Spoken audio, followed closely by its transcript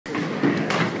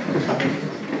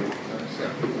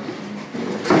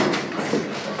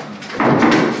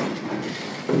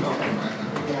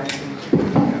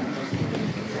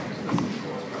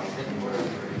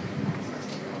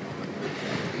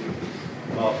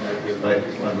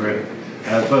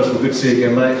First of all, good to see you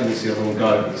again, mate. Good to see everyone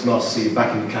go. It's nice to see you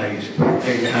back in the cage,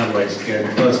 getting your hand raised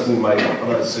again. First of all, mate, I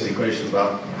know it's a silly question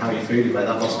about how you're feeling, mate.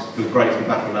 That must feel great to be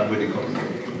back on that winning column.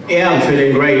 Yeah, I'm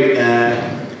feeling great.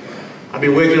 I've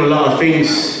been working on a lot of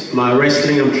things. My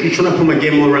wrestling, I'm trying to put my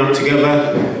game all around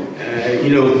together. You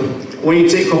know, when you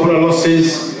take a couple of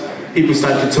losses, people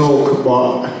start to talk.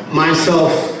 But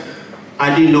myself,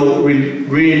 I didn't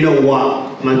really know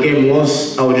what my game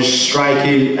was. I was just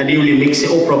striking. I didn't really mix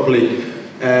it up properly.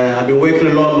 I've been working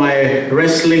a lot on my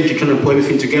wrestling, trying to put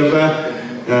everything together,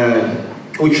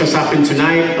 which has happened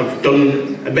tonight. I've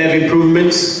done a bit of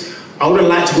improvements. I would have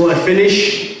liked to go to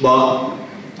finish, but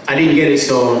I didn't get it,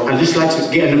 so I'd just like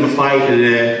to get another fight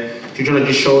and trying to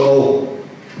just show it all.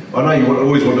 I know you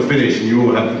always want to finish, and you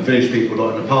all have finished people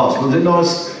like in the past. Was it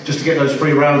nice just to get those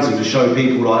 3 rounds and to show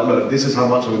people, like, look, this is how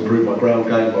much I've improved my ground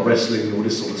game, my wrestling, all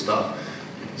this sort of stuff?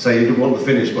 So you didn't want to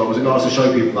finish, but was it nice to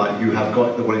show people like you have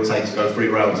got what it takes to go 3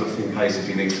 rounds at full pace if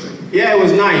you need to? Yeah, it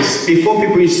was nice. Before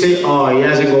people used to say, oh, he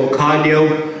hasn't got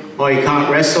cardio, or he can't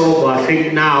wrestle, but I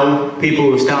think now people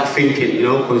will start thinking, you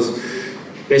know, because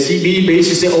they used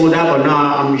to say all that, but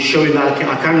now I'm showing that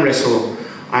I can wrestle.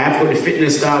 I have got the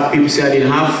fitness that people say I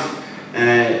didn't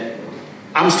have.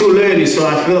 I'm still learning, so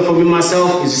I feel for me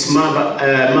myself, it's just a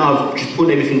matter of just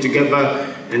putting everything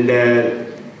together and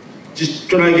just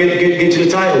trying to get to the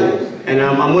title. And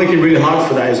I'm working really hard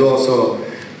for that as well, so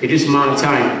it's just a matter of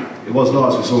time. It was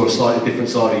nice, we saw a slightly different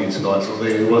side of you tonight, so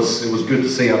it was good to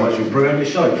see how much you improved, and it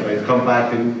showed. You know, you've come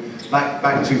back, and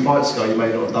back 2 fights ago, you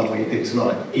may not have done what you did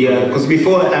tonight. Yeah, because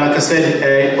before, like I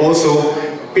said, also,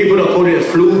 people that called it a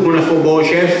fluke when I fought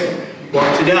Bolshev,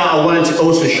 but today I wanted to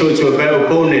also show it to a better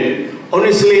opponent.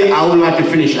 Honestly, I would like to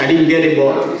finish. I didn't get it,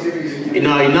 but you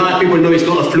know, now people know it's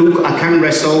not a fluke. I can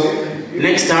wrestle.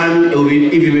 Next time, it will be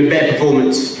even a better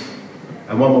performance.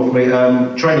 And one more for me,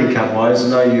 training camp wise, I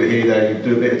know you're here there, you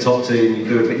do a bit of top team,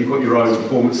 you've got your own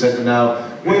performance centre now.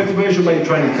 Where's your main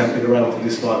training camp been around for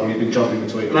this fight when you've been jumping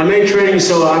between? My main training,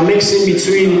 so I'm mixing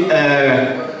between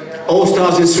All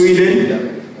Stars in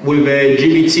Sweden with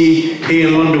GBT here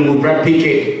in London with Brad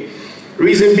Pickett.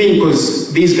 Reason being,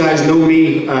 because these guys know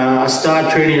me. I started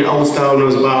training at All Star when I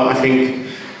was about, I think,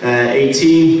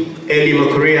 18. Early in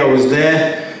my career, I was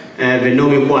there. They know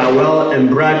me quite well, and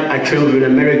Brad, I trained with in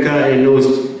America and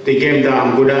knows the game that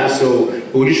I'm good at, so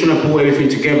we're just trying to pull everything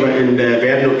together, and they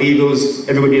have no egos,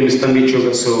 everybody understands each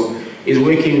other, so it's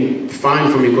working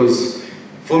fine for me, because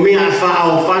for me, I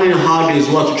find it hard as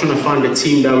well to try to find a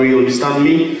team that really understand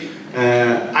me.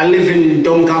 I live in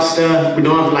Doncaster, we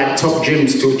don't have like top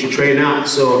gyms to train at,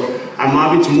 so I'm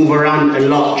having to move around a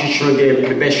lot, just trying to get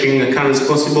the best training I can as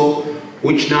possible,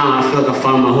 which now I feel like I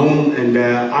found my home, and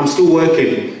I'm still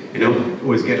working. You know,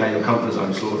 always get out of your comfort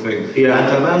zone sort of thing. Yeah.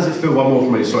 And how does it feel, one more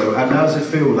for me, sorry, and how does it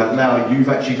feel that now you've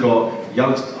actually got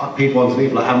young people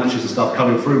underneath, like amateurs and stuff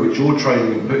coming through, which you're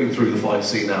training and putting through the fight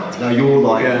scene now? Now you're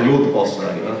like, you're the boss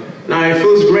now, you know? Now it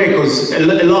feels great, because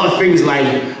a lot of things like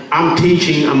I'm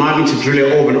teaching, I'm having to drill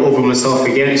it over and over myself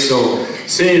again, so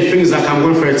certain things like I'm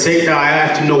going for a takedown, I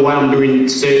have to know why I'm doing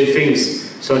certain things,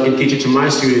 so I can teach it to my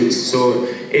students. So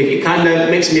it kind of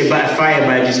makes me a better fighter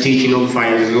by just teaching other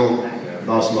fighters as well.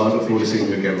 Last night, I look forward to seeing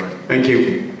you again, mate. Thank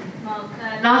you. Mark,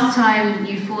 last time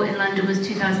you fought in London was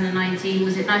 2019.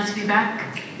 Was it nice to be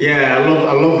back? Yeah, I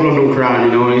love London crowd,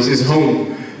 you know, it's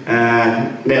home.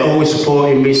 They're always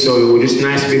supporting me, so it was just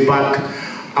nice to be back.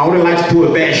 I would have liked to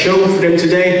put a better show for them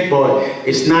today, but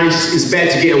it's nice, it's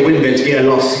better to get a win than to get a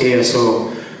loss here,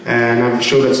 so and I've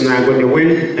showed that tonight I got the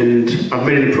win, and I've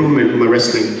made an improvement in my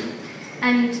wrestling.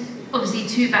 And obviously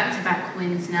 2 back-to-back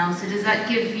wins now, so does that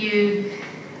give you,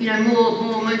 you know,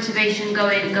 more motivation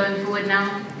going forward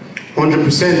now?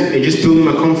 100%. It just builds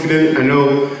my confidence. I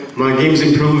know my game's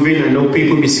improving. I know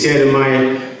people be scared of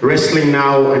my wrestling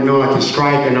now. I know I can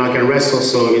strike, I know I can wrestle.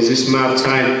 So it's just a matter of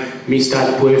time me start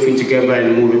to put everything together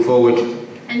and moving forward.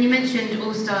 And you mentioned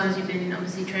All Stars. You've been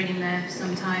obviously training there for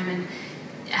some time. And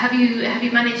have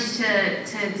you managed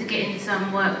to get in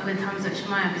some work with Hamza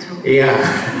Chimaev at all?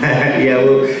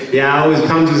 Yeah, always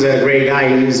Hamza's a great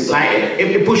guy. He's like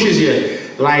it pushes you.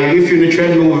 Like if you're in the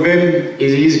treadmill with him,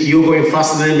 you're going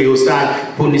faster than him, he'll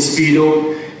start putting his speed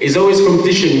up. It's always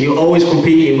competition, you're always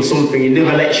competing with something, he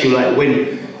never lets you like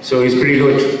win. So he's pretty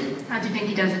good. How do you think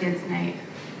he does against Nate?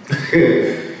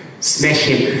 Smash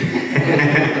him.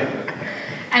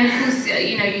 And of course,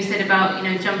 you know, you said about, you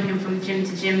know, jumping from gym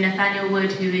to gym. Nathaniel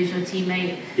Wood, who is your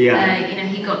teammate, you know,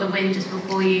 he got the win just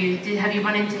before you. Have you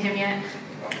run into him yet?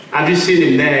 I've just seen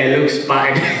him there. It looks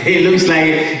bad. It looks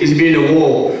like he's been in a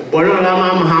war. But no,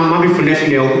 I'm happy for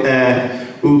Nathaniel.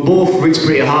 We both worked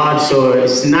pretty hard, so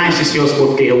it's nice to see us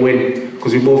both get a win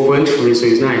because we both worked for it, so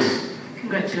it's nice.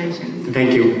 Congratulations.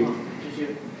 Thank you.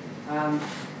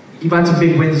 You've had some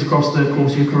big wins across the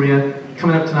course of your career.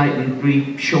 Coming up tonight and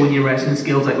really showing your wrestling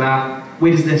skills like that,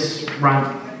 where does this rank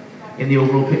in the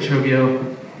overall picture of your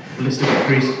list of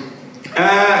victories?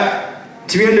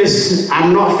 To be honest,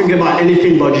 I'm not thinking about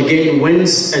anything but just getting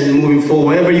wins and moving forward.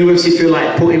 Wherever UFC feel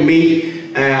like putting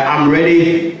me, I'm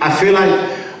ready. I feel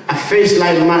like I faced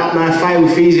like my fight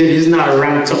with Fizian is not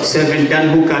around top 7. Dan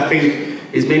Hook, I think,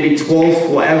 is maybe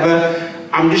 12th, whatever.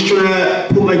 I'm just trying to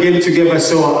put my game together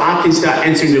so I can start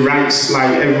entering the ranks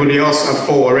like everybody else I've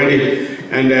fought already.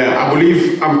 And I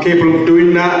believe I'm capable of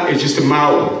doing that. It's just a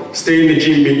matter of staying in the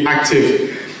gym, being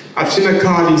active. I've seen a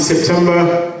card in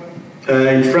September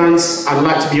in France. I'd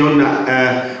like to be on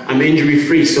that. I'm injury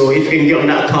free, so if you can get on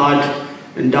that card,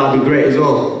 and that'll be great as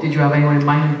well. Did you have anyone in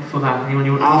mind for that?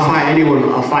 I'll fight anyone.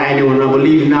 I'll fight anyone. I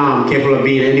believe now I'm capable of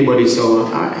being anybody,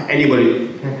 so anybody.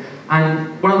 Okay.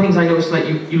 And one of the things I noticed, like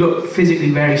you look physically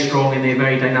very strong and they're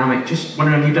very dynamic. Just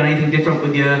wondering if you've done anything different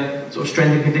with your sort of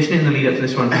strength and conditioning in the lead up to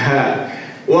this one?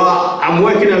 Well, I'm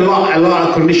working a lot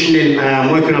of conditioning.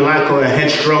 I'm working a lot of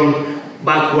headstrong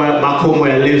back home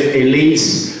where I live in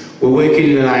Leeds. We're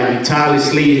working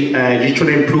tirelessly, just trying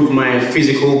to improve my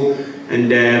physical and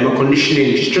my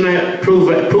conditioning, just trying to improve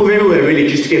everywhere really,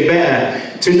 just to get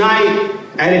better. Tonight,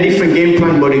 I had a different game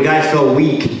plan, but the guy felt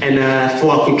weak, and I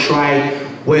thought I could try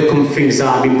work on things that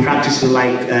I've been practicing,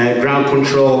 like ground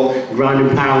control, ground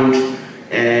and pound.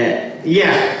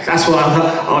 Yeah, that's what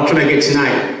I'll try to get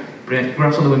tonight. Brilliant.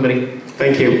 Congrats on the win, buddy.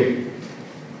 Thank you.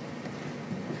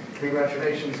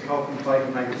 Congratulations, Kalkan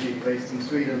Fight Magazine, based in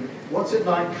Sweden. What's it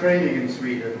like training in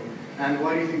Sweden, and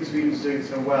why do you think Sweden's doing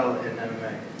so well in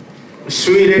MMA?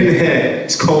 Sweden,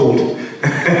 it's cold.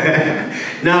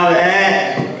 No,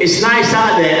 it's nice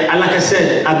out there. And like I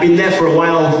said, I've been there for a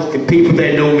while. The people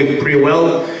there know me pretty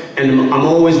well, and I'm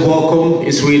always welcome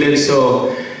in Sweden.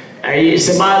 So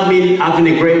it's about me having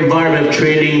a great environment of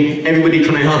training. Everybody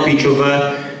trying to help each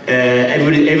other.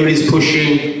 Everybody's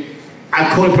pushing.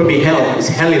 I call it probably hell. It's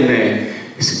hell in there.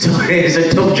 It's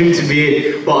a tough gym to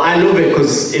be in, but I love it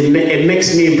because it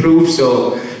makes me improve.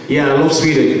 So yeah, I love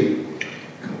Sweden.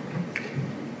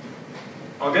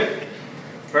 All good?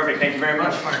 Perfect. Thank you very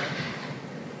much, Mark.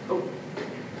 Oh,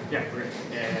 yeah, we're good.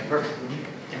 Yeah, perfect.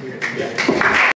 Yeah, we're good. Yeah.